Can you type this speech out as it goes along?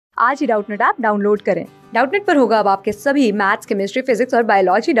आज ही Doubtnut app download करें। Doubtnut पर होगा अब आपके सभी मैथ्स, केमिस्ट्री, फिजिक्स और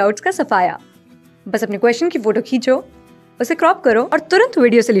बायोलॉजी डाउट्स का सफाया। बस अपने क्वेश्चन की फोटो खींचो, उसे क्रॉप करो और तुरंत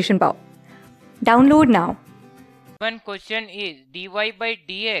वीडियो सोल्यूशन पाओ। Download now. One question is dy by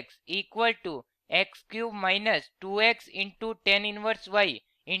dx equal to x cube minus 2x into tan inverse y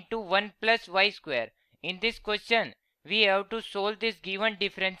into 1 plus y square. In this question, we have to solve this given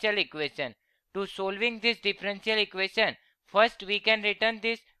differential equation. To solving this differential equation, first we can return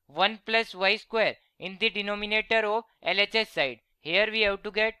this 1 plus y square in the denominator of LHS side. Here we have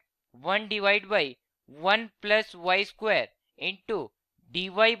to get 1 divided by 1 plus y square into dy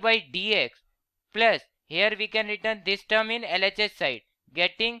by dx plus here we can return this term in LHS side,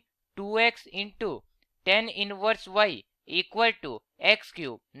 getting 2x into tan inverse y equal to x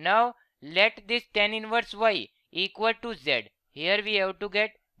cube. Now let this tan inverse y equal to z. Here we have to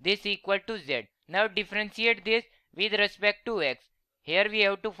get this equal to z. Now differentiate this with respect to x. Here we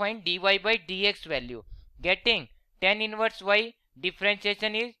have to find dy by dx value. Getting tan inverse y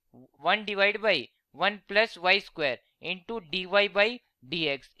differentiation is 1 divided by 1 plus y square into dy by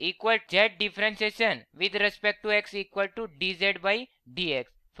dx equal z differentiation with respect to x equal to dz by dx.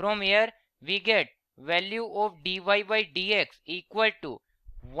 From here we get value of dy by dx equal to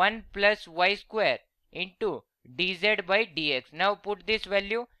 1 plus y square into dz by dx. Now put this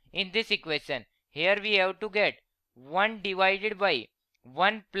value in this equation. Here we have to get 1 divided by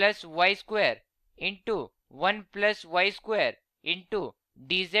 1 plus y square into 1 plus y square into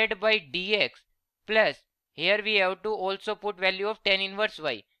dz by dx plus here we have to also put value of tan inverse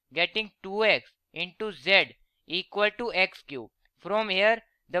y, getting 2x into z equal to x cube. From here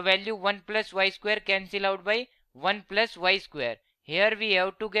the value 1 plus y square cancel out by 1 plus y square. Here we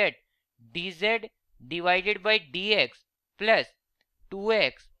have to get dz divided by dx plus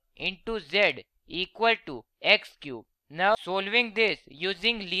 2x into z equal to x cube. Now solving this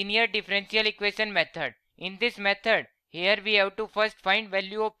using linear differential equation method. In this method, here we have to first find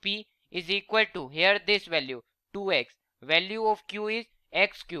value of p is equal to, here this value 2x, value of q is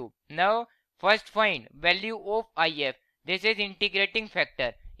x cube. Now first find value of if, this is integrating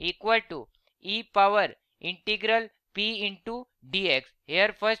factor, equal to e power integral p into dx.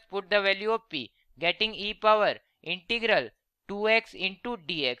 Here first put the value of p, getting e power integral 2x into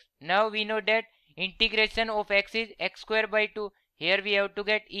dx. Now we know that integration of x is x square by 2. Here we have to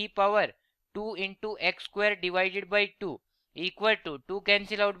get e power 2 into x square divided by 2 equal to 2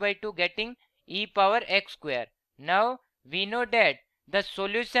 cancel out by 2, getting e power x square. Now we know that the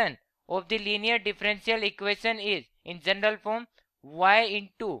solution of the linear differential equation is in general form y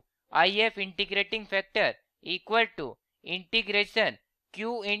into if integrating factor equal to integration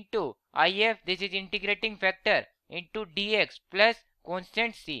q into if, this is integrating factor, into dx plus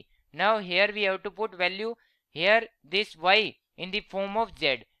constant c. Now here we have to put value, here this y in the form of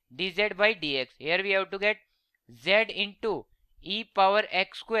z, dz by dx. Here we have to get z into e power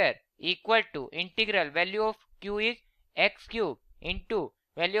x square equal to integral value of q is x cube into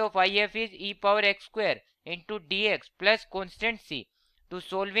value of if is e power x square into dx plus constant c. To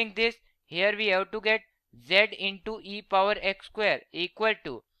solving this, here we have to get z into e power x square equal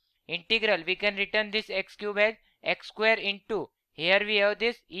to integral, we can return this x cube as x square into, here we have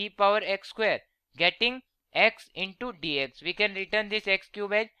this e power x square, getting x into dx. We can return this x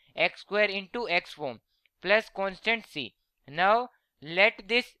cube as x square into x form plus constant c. Now let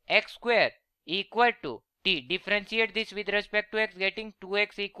this x square equal to t, differentiate this with respect to x, getting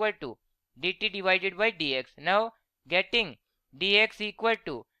 2x equal to dt divided by dx. Now getting dx equal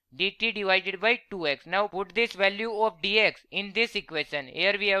to dt divided by 2x. Now put this value of dx in this equation.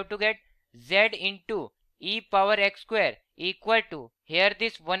 Here we have to get z into e power x square equal to, here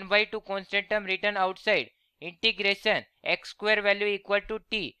this 1 by 2 constant term written outside, integration x square value equal to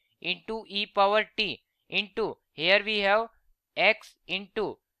t into e power t into, here we have x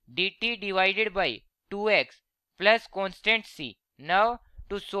into dt divided by 2x plus constant c. Now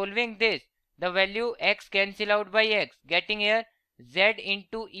to solving this, the value x cancel out by x, getting here z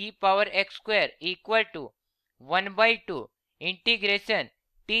into e power x square equal to 1 by 2 integration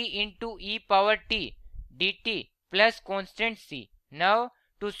t into e power t dt plus constant c. Now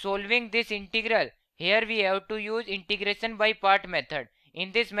to solving this integral, here we have to use integration by part method.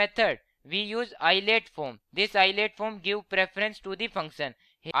 In this method we use islet form. This islet form give preference to the function.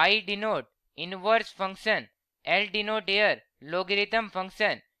 I denote inverse function, L denote here logarithm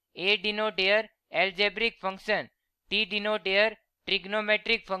function, A denote here algebraic function, T denote here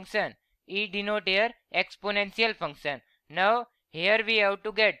trigonometric function, E denote here exponential function. Now here we have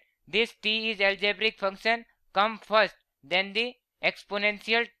to get this t is algebraic function come first, then the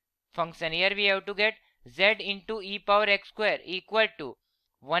exponential function. Here we have to get z into e power x square equal to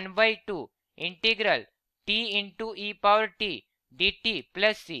 1/2 integral t into e power t dt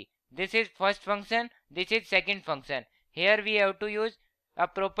plus c. This is first function, this is second function. Here we have to use a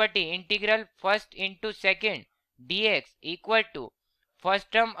property integral first into second dx equal to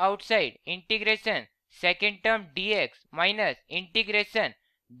first term outside integration second term dx minus integration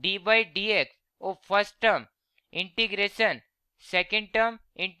d by dx of first term integration second term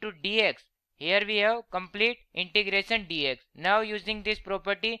into dx. Here we have complete integration dx. Now using this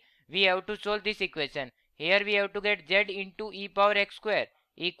property we have to solve this equation. Here we have to get z into e power x square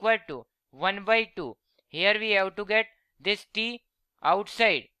equal to 1/2. Here we have to get this t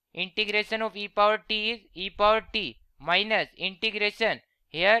outside integration of e power t is e power t minus integration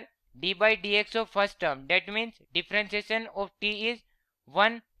here d by dx of first term, that means differentiation of t is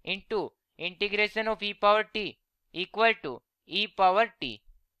 1 into integration of e power t equal to e power t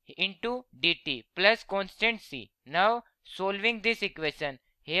into dt plus constant c. Now solving this equation,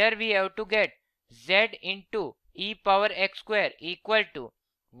 here we have to get z into e power x square equal to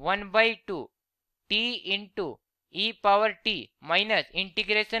 1/2 t into e power t minus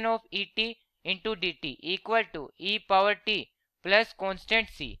integration of et into dt equal to e power t plus constant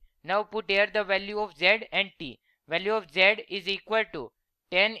c. Now put here the value of z and t. Value of z is equal to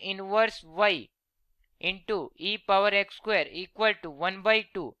tan inverse y into e power x square equal to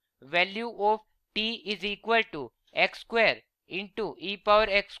 1/2. Value of t is equal to x square into e power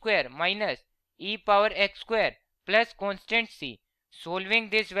x square minus e power x square plus constant c. Solving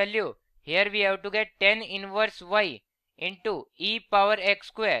this value, here we have to get tan inverse y into e power x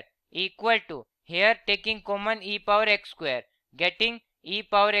square equal to, here taking common e power x square, getting e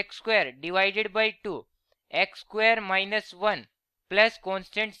power x square divided by 2 x square minus 1 plus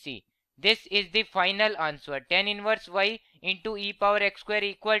constant c. This is the final answer. Tan inverse y into e power x square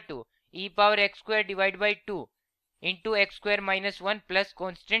equal to e power x square divided by 2 into x square minus 1 plus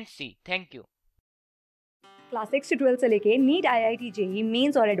constant c. Thank you. Class 6 से 12 से लेके NEET IIT JEE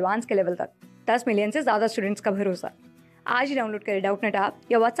mains और advance के level तक 10 million से ज़्यादा students का भरोसा। आज ही डाउनलोड करें डाउटनेट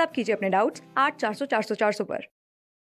ऐप या व्हाट्सएप कीजिए अपने डाउट्स 8400 400 400 पर।